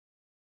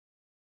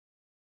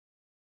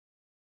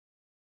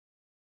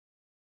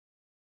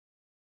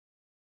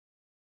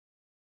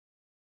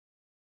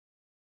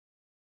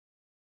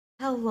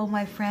Hello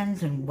my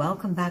friends, and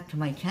welcome back to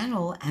my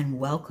channel, and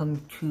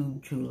welcome to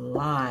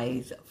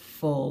July's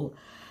full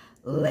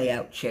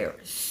layout share.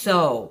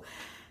 So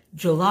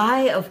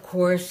July, of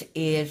course,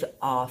 is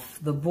off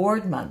the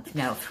board month.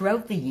 Now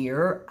throughout the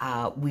year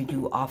we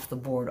do off the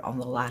board on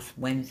the last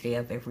Wednesday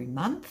of every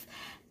month,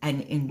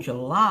 and in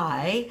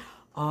July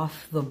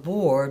off the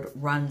board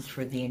runs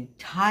for the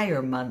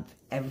entire month,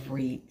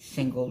 every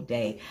single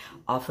day.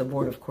 Off the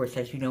board, of course,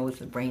 as you know, is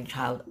the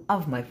brainchild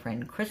of my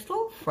friend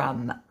Crystal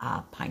from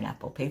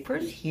Pineapple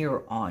Papers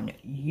here on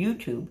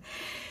YouTube.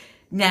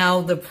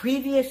 Now, the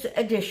previous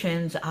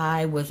editions,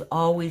 I was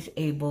always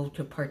able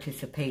to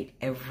participate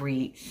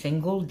every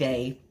single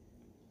day.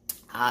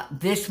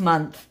 This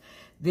month,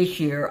 this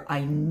year,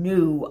 I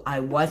knew I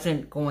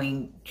wasn't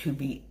going to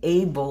be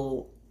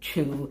able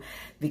to,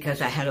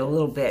 because I had a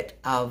little bit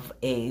of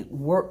a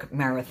work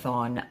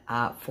marathon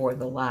for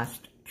the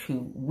last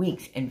 2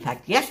 weeks. In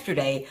fact,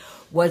 yesterday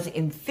was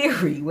in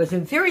theory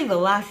the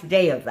last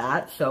day of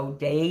that, so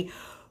day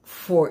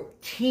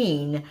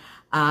 14.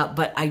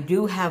 But I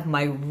do have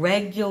my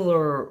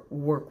regular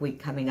work week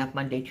coming up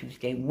Monday,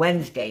 Tuesday,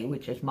 Wednesday,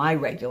 which is my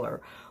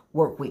regular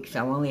work week. So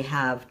I only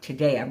have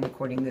today. I'm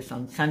recording this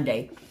on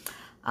Sunday.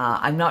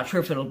 I'm not sure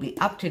if it'll be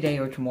up today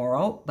or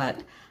tomorrow,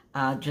 but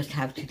just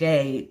have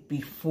today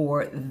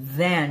before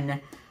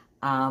then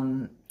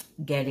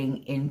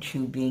getting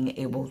into being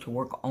able to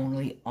work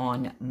only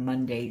on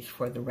Mondays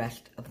for the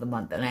rest of the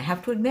month. And I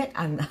have to admit,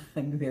 I'm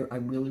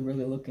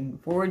really looking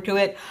forward to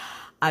it.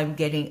 I'm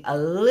getting a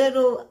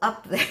little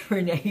up there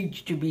in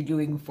age to be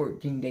doing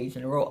 14 days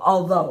in a row,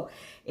 although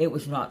it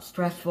was not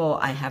stressful.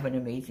 I have an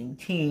amazing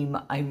team.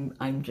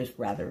 I'm just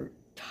rather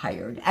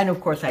tired. And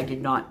of course, I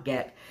did not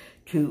get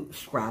to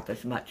scrap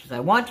as much as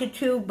I wanted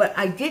to, but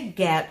I did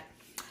get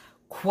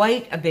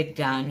quite a bit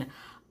done.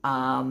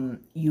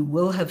 You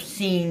will have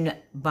seen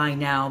by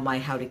now my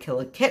How to Kill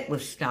a Kit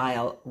with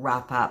Style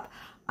wrap up.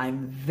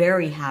 I'm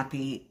very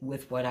happy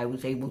with what I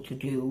was able to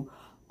do,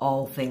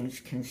 all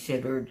things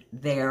considered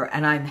there,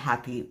 and I'm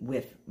happy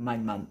with my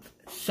month.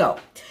 So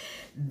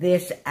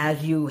this,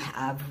 as you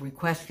have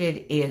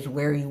requested, is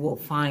where you will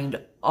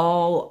find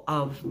all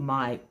of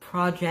my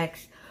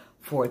projects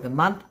for the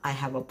month. I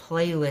have a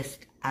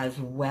playlist as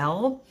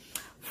well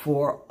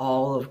for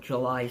all of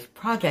July's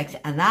projects,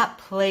 and that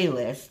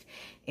playlist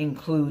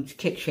includes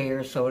kit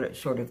shares, so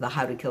sort of the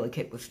How to Kill a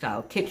Kit with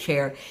Style kit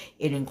share.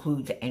 It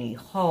includes any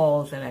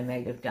hauls that I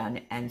might have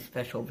done and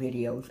special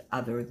videos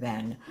other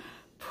than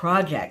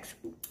projects.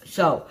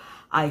 So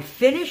I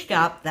finished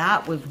up.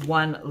 That was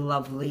one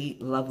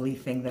lovely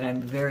thing that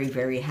I'm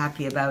very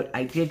happy about.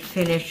 I did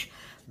finish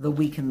The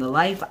Week in the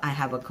Life. I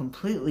have a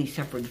completely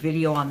separate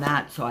video on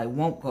that, so I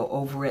won't go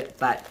over it,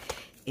 but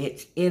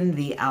it's in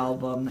the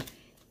album.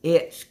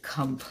 It's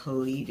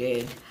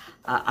completed.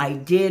 I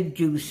did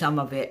do some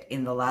of it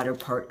in the latter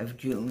part of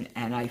June,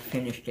 and I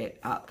finished it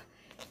up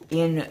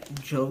in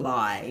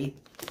July.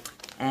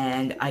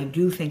 And I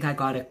do think I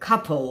got a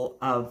couple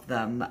of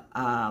them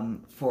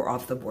for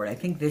off the board. I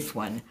think this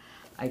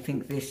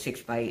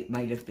 6x8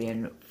 might have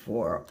been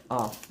for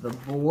off the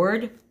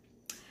board,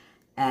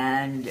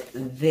 and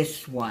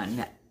this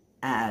one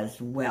as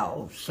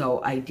well.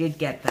 So I did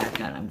get that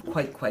done. I'm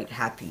quite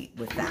happy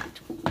with that.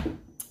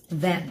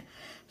 Then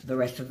the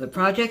rest of the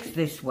projects,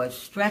 this was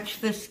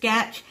Stretch the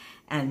Sketch,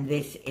 and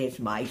this is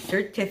my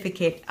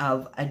certificate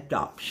of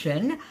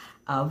adoption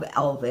of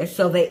Elvis.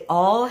 So they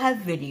all have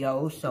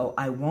videos, so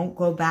I won't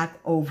go back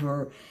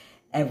over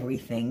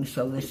everything.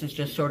 So this is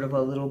just sort of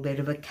a little bit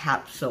of a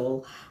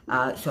capsule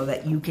so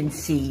that you can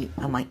see,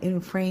 am I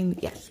in frame?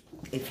 Yes.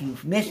 If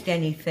you've missed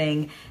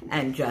anything,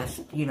 and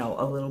just, you know,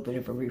 a little bit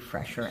of a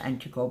refresher, and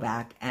to go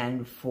back,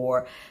 and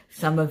for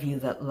some of you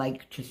that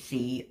like to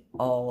see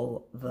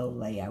all the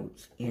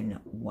layouts in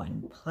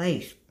one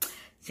place.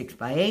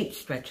 6x8,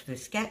 Stretch the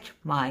Sketch,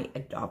 my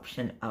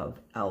adoption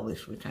of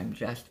Elvis, which I'm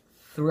just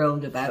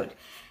thrilled about.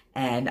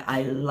 And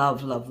I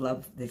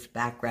love this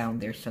background.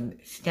 There's some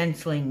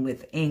stenciling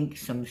with ink,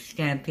 some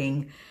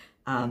stamping,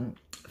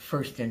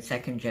 first and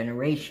second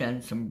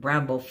generation, some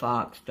Bramble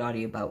Fox,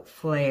 Dottie About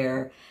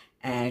Flair,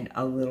 and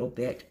a little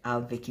bit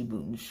of Vicki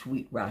Boone's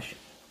Sweet Rush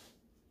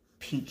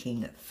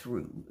peeking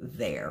through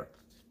there.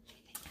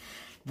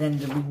 Then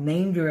the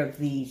remainder of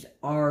these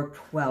are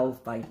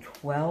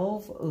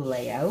 12x12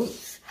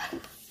 layouts.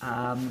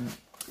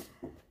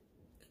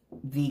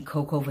 The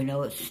Cocoa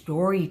Vanilla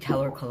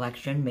Storyteller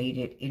Collection made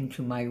it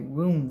into my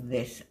room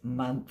this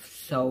month,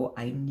 so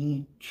I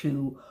need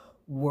to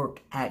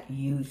work at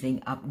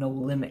using up No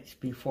Limits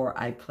before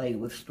I play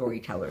with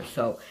Storyteller.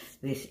 So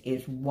this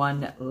is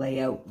one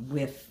layout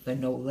with the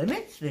No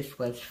Limits. This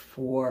was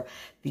for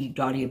the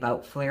Dottie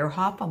About Flair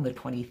hop on the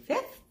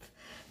 25th.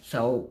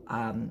 So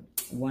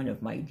one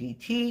of my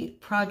DT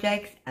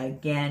projects,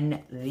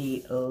 again,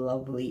 the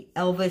lovely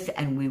Elvis,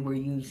 and we were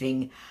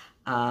using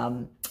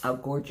a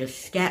gorgeous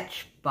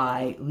sketch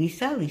by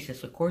Lisa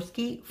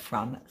Sikorsky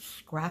from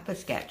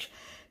Scrap-A-Sketch.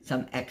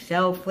 Some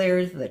XL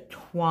flares, the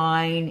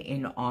twine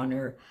in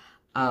honor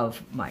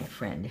of my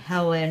friend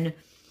Helen,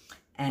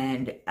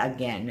 and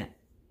again,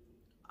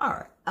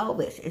 Our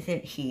Elvis,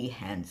 isn't he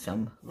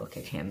handsome? Look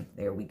at him.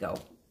 There we go.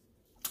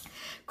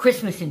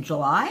 Christmas in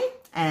July,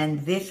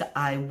 and this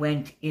I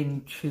went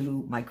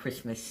into my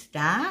Christmas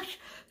stash,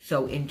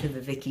 so into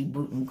the Vicki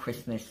Boutin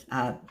Christmas,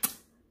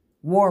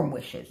 Warm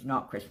Wishes,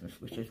 not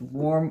Christmas Wishes,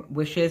 Warm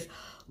Wishes,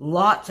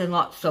 lots and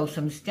lots. So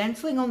some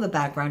stenciling on the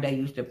background. I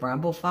used a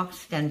Bramble Fox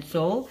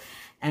stencil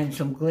and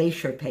some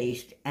glacier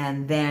paste,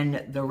 and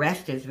then the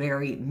rest is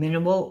very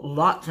minimal,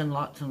 lots and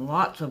lots and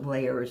lots of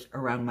layers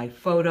around my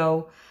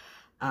photo,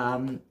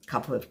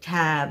 couple of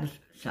tabs,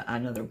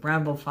 another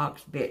Bramble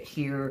Fox bit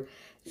here,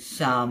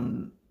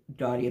 some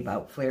Dottie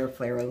About Flair,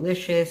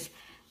 Flairalicious,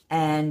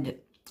 and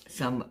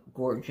some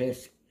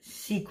gorgeous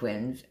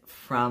sequins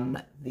from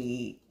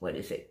the, what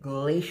is it,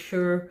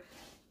 Glacier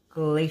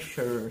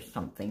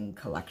something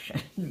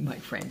collection, my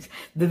friends.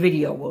 The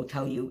video will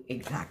tell you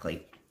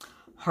exactly.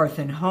 Hearth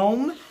and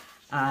Home.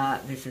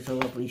 This is a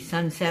lovely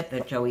sunset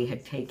that Joey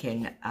had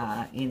taken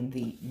in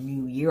the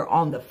new year,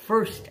 on the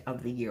first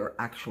of the year,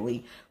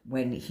 actually,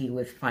 when he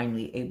was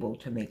finally able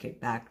to make it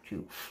back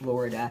to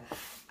Florida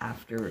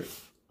after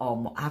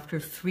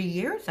 3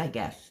 years, I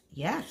guess.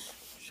 Yes.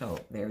 So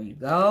there you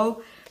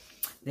go.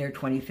 Their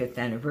 25th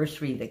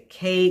anniversary, the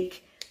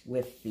cake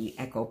with the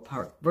Echo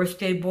Park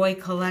Birthday Boy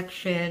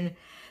collection.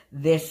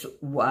 This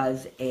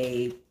was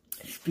a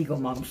Spiegel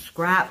Mom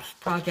Scraps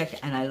project,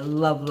 and I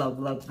love, love,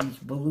 love these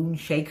balloon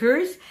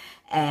shakers.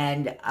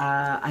 And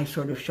I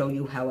sort of show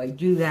you how I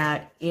do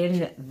that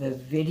in the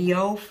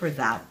video for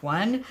that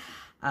one.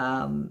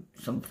 Some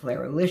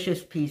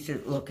Flairalicious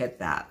pieces. Look at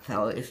that,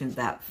 fella. Isn't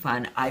that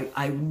fun?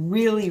 I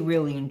really,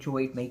 really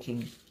enjoyed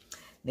making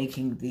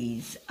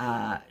these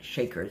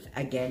shakers.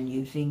 Again,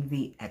 using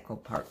the Echo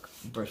Park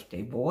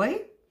Birthday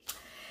Boy.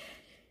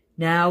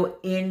 Now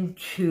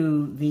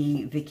into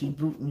the Vicki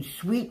Boutin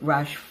Sweet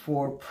Rush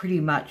for pretty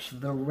much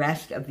the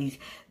rest of these.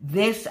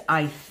 This,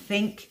 I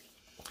think,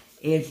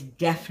 is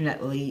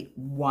definitely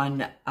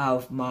one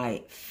of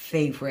my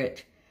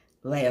favorite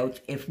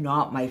layouts, if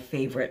not my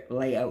favorite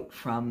layout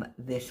from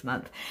this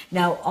month.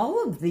 Now,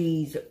 all of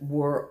these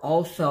were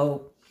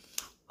also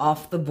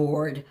off the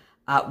board.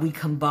 We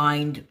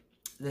combined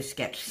the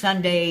Sketch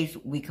Sundays.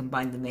 We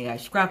combined the May I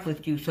Scrap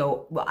With You.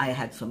 So I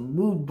had some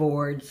mood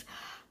boards.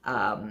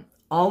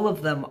 All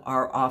of them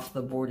are off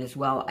the board as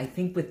well. I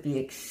think with the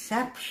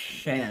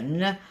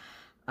exception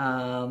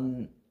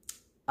of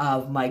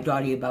my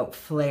Dottie About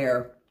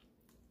Flair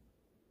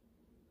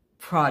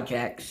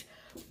projects,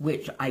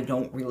 which I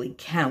don't really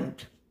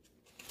count.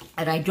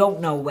 And I don't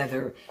know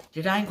whether,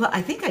 did I include?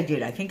 I think I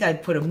did. I think I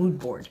put a mood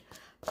board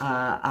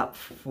up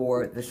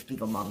for the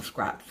Spiegel Mom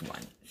Scraps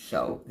one.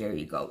 So there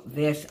you go.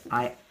 This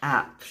I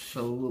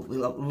absolutely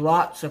love.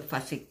 Lots of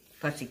fussy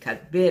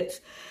cut bits.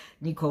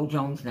 Nicole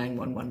Jones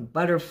 911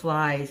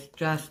 Butterflies.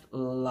 Just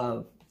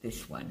love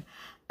this one.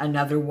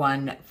 Another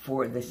one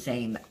for the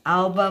same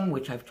album,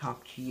 which I've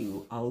talked to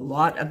you a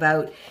lot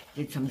about.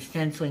 Did some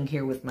stenciling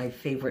here with my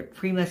favorite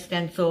Prima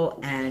stencil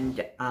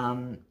and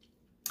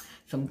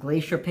some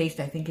glacier paste.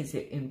 I think, is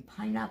it in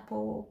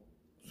pineapple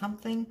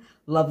something?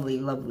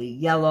 Lovely, lovely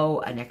yellow.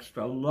 An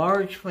extra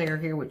large flare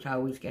here, which I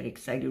always get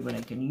excited when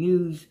I can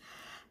use.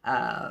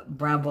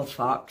 Bramble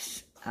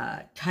Fox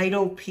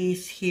title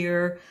piece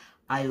here.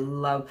 I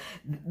love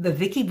the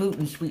Vicki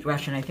Boutin Sweet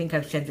Rush, and I think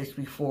I've said this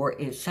before,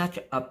 is such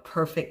a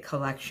perfect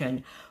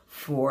collection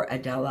for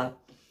Adela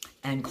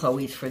and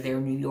Chloe's for their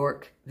New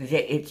York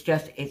visit.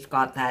 It's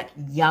got that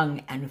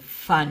young and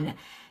fun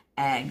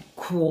and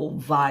cool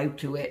vibe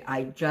to it.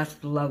 I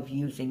just love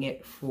using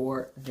it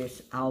for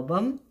this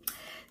album.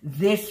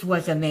 This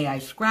was a May I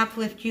Scrap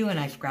Lift You, and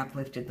I scrap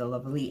lifted the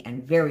lovely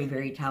and very,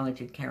 very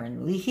talented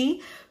Karen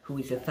Leahy, who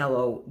is a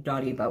fellow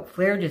Dottie About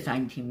Flair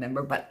design team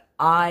member, but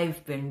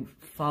I've been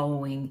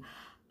following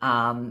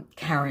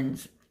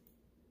Karen's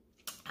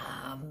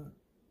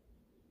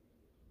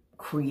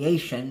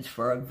creations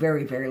for a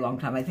very, very long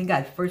time. I think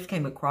I first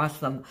came across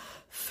them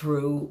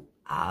through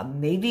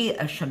maybe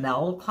a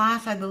Chamel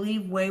class, I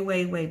believe, way,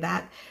 way, way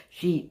back.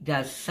 She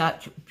does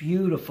such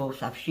beautiful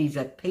stuff. She's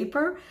a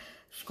paper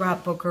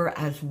scrapbooker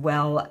as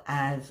well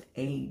as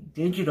a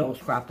digital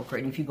scrapbooker.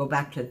 And if you go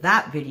back to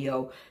that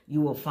video,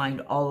 you will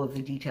find all of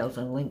the details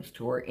and links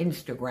to her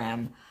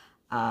Instagram,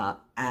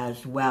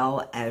 as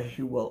well as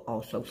you will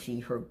also see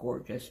her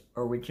gorgeous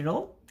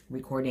original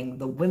recording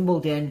the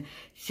Wimbledon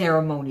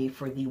ceremony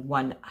for the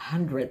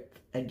 100th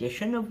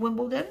edition of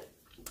Wimbledon.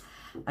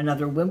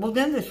 Another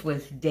Wimbledon. This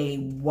was day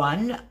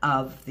 1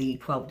 of the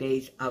 12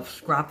 days of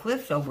scrap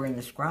lifts over in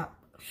the Scrap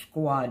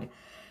Squad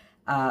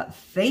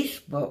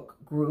Facebook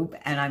group,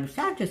 and I'm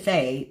sad to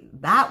say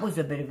that was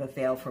a bit of a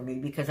fail for me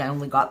because I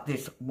only got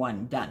this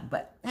one done.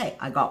 But hey,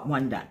 I got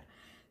one done.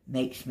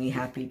 Makes me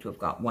happy to have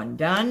got one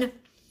done.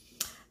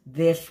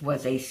 This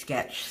was a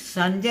Sketch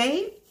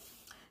Sunday,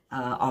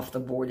 off the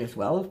board as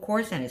well, of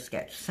course, and a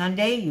Sketch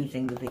Sunday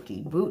using the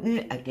Vicki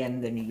Boutin, again,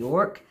 the New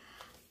York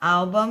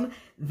album.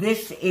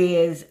 This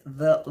is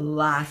the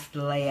last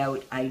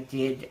layout I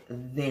did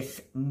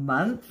this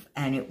month,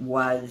 and it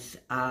was,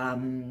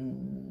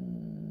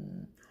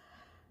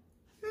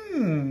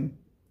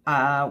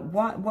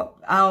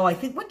 I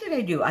think, what did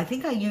I do? I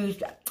think I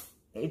used,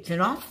 it's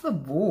an off the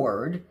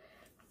board.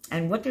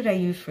 And what did I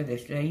use for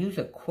this? Did I use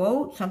a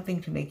quote,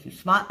 something to make you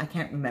smile? I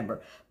can't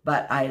remember.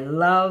 But I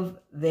love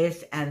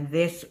this, and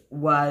this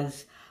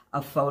was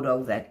a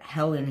photo that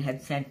Helen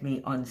had sent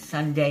me on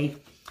Sunday,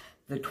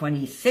 the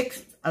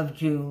 26th of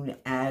June,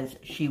 as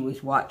she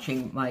was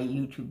watching my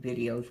YouTube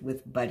videos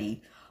with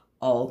Buddy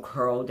all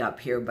curled up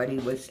here. Buddy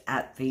was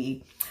at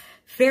the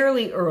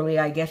fairly early,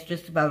 I guess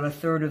just about a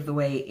third of the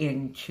way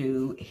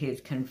into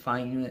his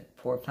confinement,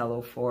 poor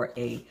fellow, for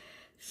a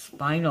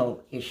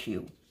spinal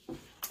issue.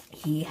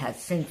 He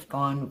has since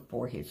gone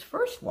for his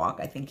first walk.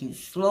 I think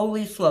he's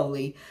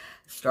slowly,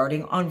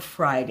 starting on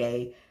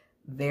Friday,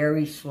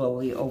 very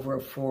slowly over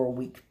a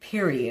 4-week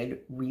period,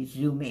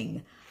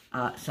 resuming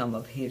some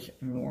of his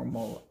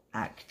normal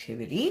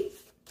activity.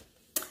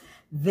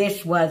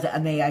 This was a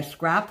May I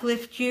Scrap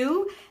Lift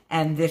You,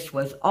 and this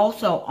was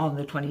also on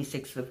the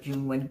 26th of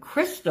June when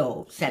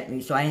Crystal sent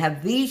me. So I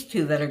have these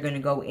two that are going to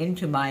go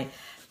into my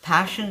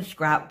passion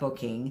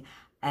scrapbooking,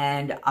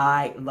 and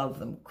I love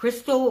them.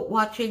 Crystal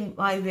watching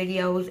my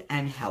videos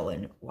and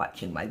Helen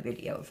watching my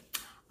videos.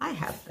 I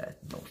have the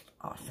most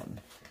awesome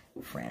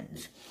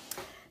friends.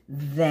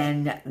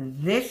 Then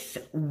this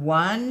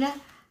one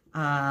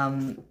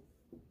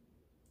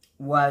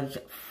was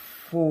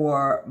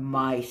for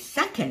my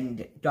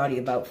second Dottie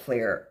About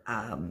Flair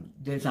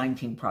design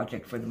team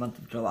project for the month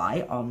of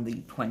July on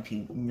the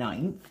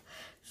 29th.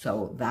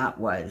 So that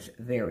was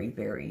very,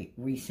 very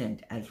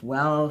recent as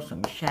well.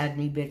 Some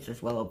Shadney bits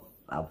as well,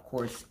 of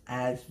course,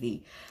 as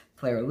the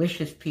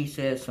Flairlicious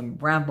pieces, some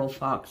Bramble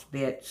Fox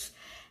bits,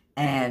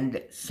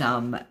 and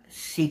some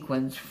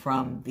sequins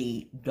from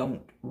the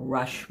Don't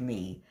Rush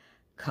Me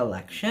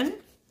collection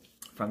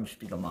from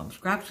Spiegel Mom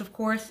Scraps, of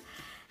course.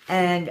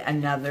 And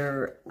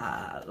another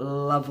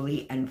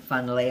lovely and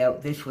fun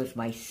layout. This was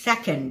my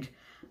second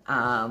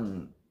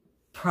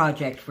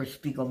project for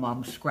Spiegel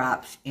Mom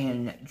Scraps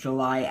in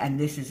July, and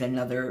this is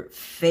another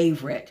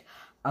favorite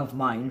of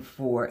mine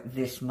for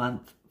this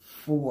month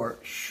for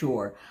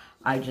sure.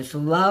 I just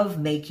love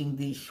making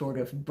these sort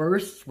of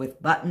bursts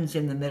with buttons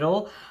in the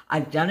middle.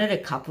 I've done it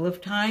a couple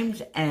of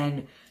times,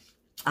 and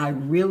I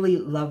really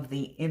love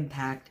the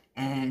impact,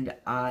 and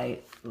I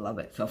love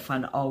it. So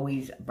Fun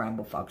Always,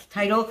 Bramble Fox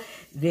title.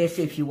 This,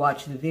 if you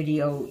watch the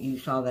video, you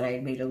saw that I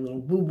made a little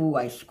boo-boo.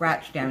 I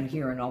scratched down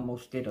here and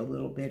almost did a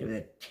little bit of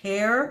a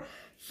tear.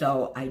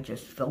 So I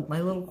just filled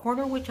my little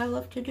corner, which I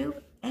love to do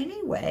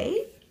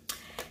anyway.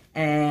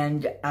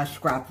 And a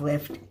scrap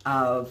lift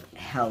of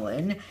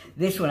Helen.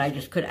 This one I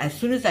just could, as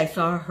soon as I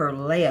saw her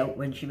layout,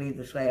 when she made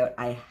this layout,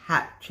 I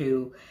had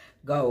to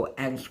go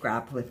and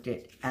scrap lift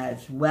it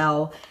as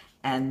well.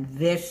 And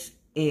this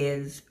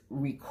is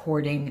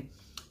recording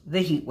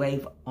the heat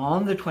wave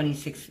on the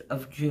 26th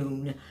of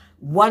June,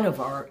 one of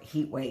our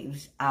heat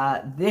waves.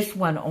 This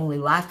one only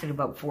lasted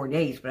about 4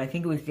 days, but I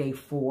think it was day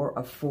 4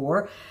 of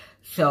 4.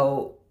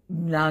 So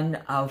none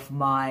of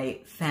my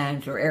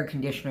fans or air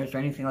conditioners or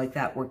anything like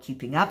that were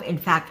keeping up. In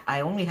fact,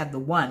 I only had the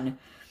one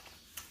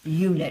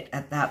unit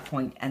at that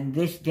point, and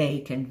this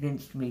day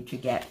convinced me to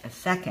get a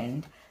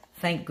second.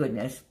 Thank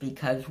goodness,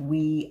 because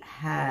we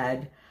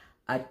had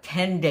a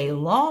 10-day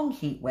long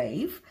heat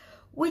wave,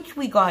 which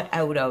we got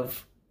out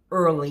of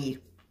early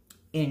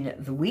in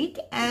the week,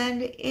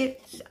 and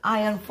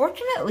I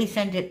unfortunately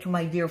sent it to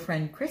my dear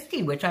friend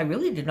Christy, which I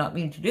really did not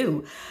mean to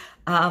do,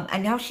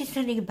 and now she's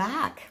sending it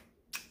back,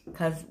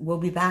 because we'll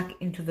be back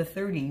into the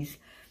 30s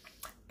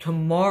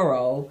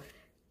tomorrow.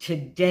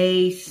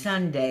 Today,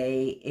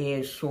 Sunday,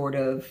 is sort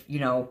of, you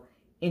know,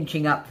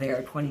 inching up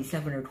there,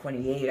 27 or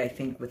 28, I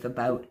think, with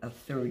about a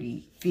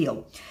 30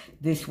 feel.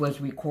 This was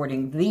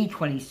recording the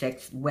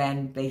 26th,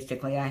 when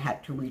basically I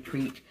had to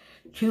retreat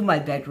to my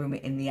bedroom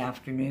in the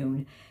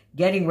afternoon,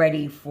 getting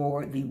ready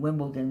for the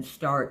Wimbledon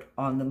start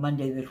on the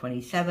Monday the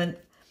 27th.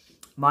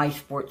 My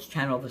sports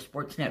channel, the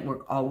Sports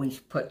Network, always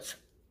puts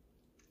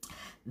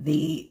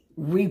the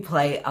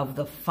replay of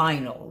the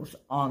finals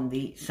on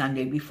the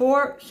Sunday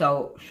before,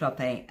 so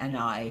Chopin and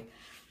I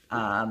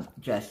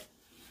just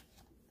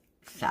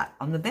sat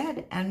on the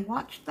bed and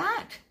watched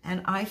that,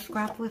 and I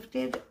scrap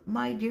lifted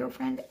my dear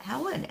friend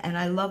Helen, and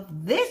I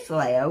love this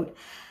layout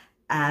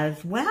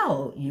as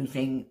well,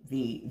 using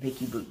the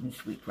Vicki Boutin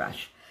Sweet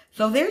Rush.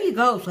 So there you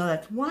go. So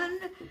that's 1,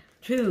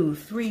 2,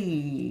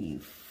 3,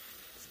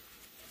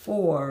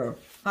 4,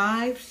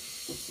 5,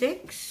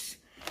 6,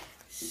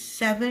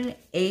 7,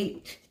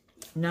 8,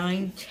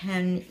 9,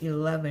 10,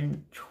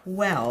 11,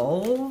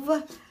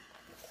 12,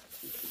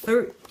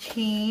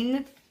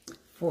 13,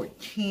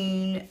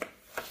 14,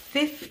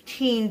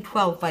 15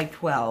 12 by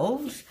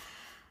 12s,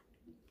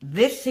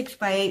 this 6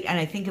 by 8, and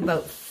I think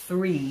about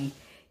 3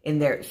 in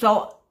there.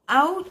 So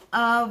out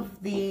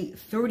of the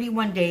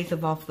 31 days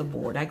of Off the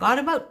Board, I got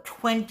about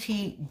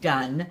 20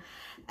 done.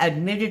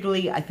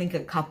 Admittedly, I think a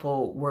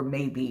couple were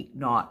maybe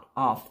not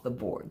off the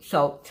board.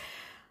 So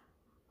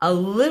a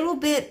little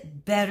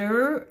bit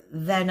better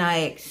than I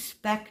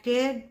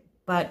expected,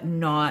 but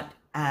not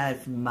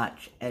as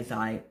much as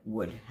I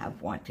would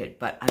have wanted.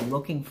 But I'm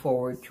looking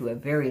forward to a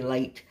very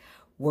light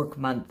work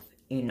month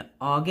in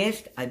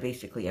August. I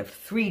basically have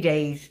 3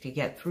 days to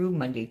get through: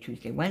 Monday,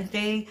 Tuesday,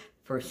 Wednesday,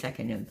 first,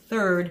 second, and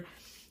third.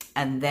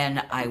 And then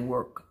I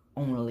work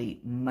only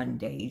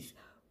Mondays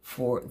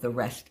for the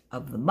rest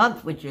of the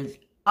month, which is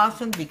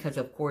awesome because,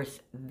 of course,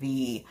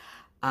 the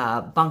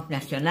Banque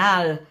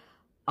Nationale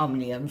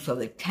Omnium, so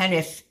the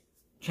tennis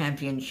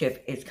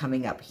championship, is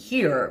coming up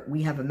here.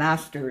 We have a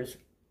Masters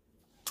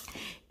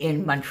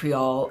in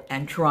Montreal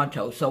and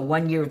Toronto. So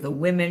one year the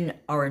women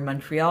are in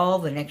Montreal,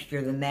 the next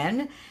year the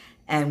men.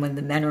 And when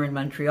the men are in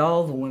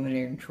Montreal, the women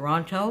are in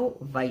Toronto,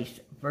 vice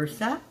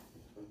versa.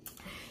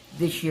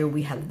 This year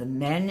we have the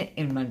men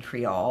in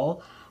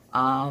Montreal.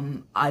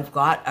 I've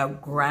got a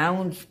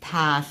grounds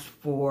pass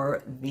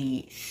for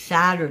the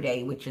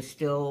Saturday, which is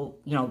still,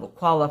 you know, the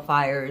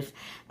qualifiers,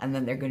 and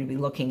then they're going to be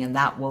looking, and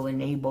that will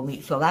enable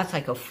me. So that's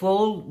like a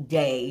full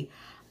day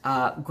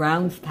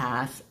grounds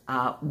pass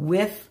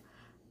with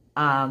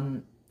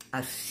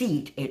a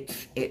seat.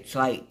 It's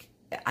like,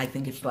 I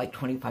think it's like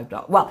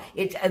 $25. Well,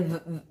 it's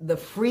the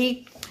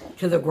free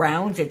to the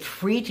grounds. It's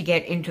free to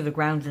get into the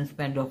grounds and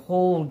spend a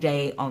whole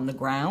day on the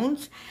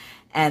grounds.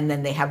 And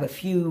then they have a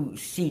few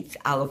seats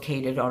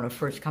allocated on a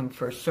first come,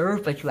 first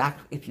serve. But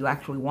if you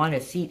actually want a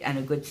seat, and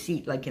a good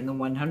seat, like in the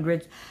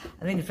 100s,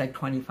 I think it's like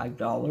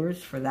 $25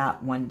 for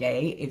that one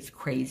day. It's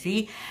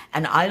crazy.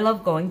 And I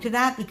love going to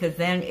that because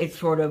then it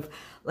sort of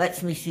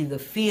lets me see the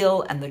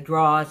feel and the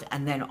draws.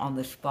 And then on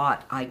the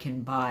spot, I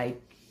can buy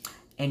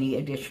any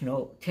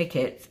additional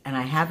tickets. And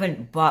I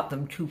haven't bought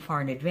them too far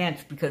in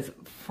advance because,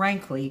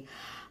 frankly,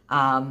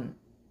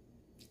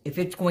 if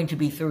it's going to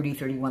be 30,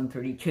 31,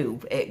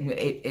 32,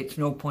 it's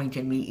no point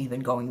in me even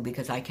going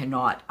because I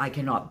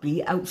cannot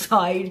be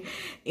outside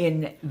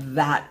in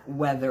that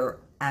weather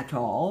at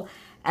all.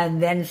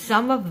 And then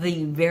some of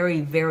the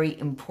very, very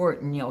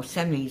important, you know,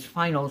 semis,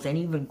 finals, and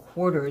even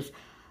quarters,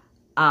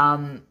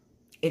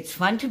 it's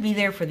fun to be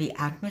there for the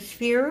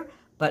atmosphere,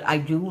 but I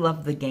do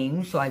love the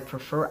games, so I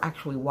prefer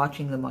actually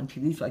watching them on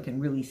TV so I can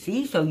really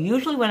see. So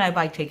usually when I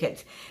buy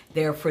tickets,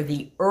 they're for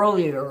the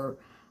earlier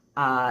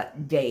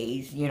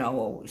days, you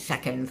know,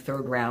 second,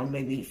 third round,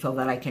 maybe, so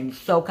that I can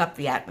soak up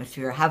the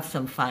atmosphere, have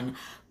some fun,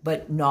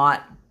 but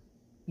not,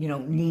 you know,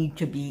 need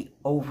to be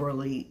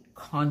overly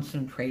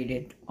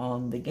concentrated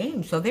on the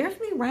game. So there's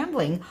me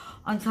rambling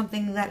on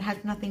something that has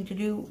nothing to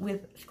do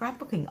with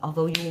scrapbooking,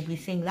 although you will be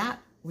seeing that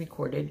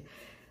recorded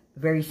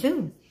very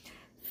soon.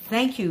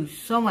 Thank you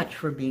so much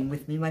for being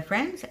with me, my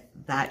friends.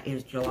 That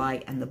is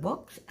July and the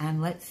books,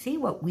 and let's see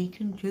what we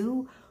can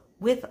do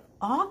with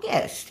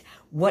August.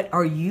 What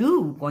are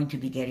you going to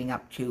be getting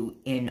up to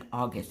in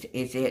August?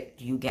 Is it,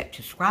 do you get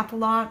to scrap a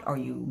lot? Are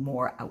you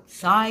more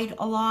outside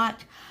a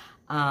lot?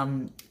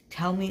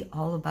 Tell me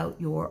all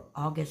about your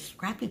August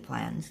scrappy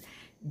plans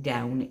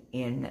down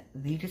in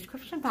the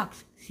description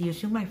box. See you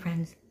soon, my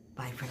friends.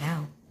 Bye for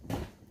now.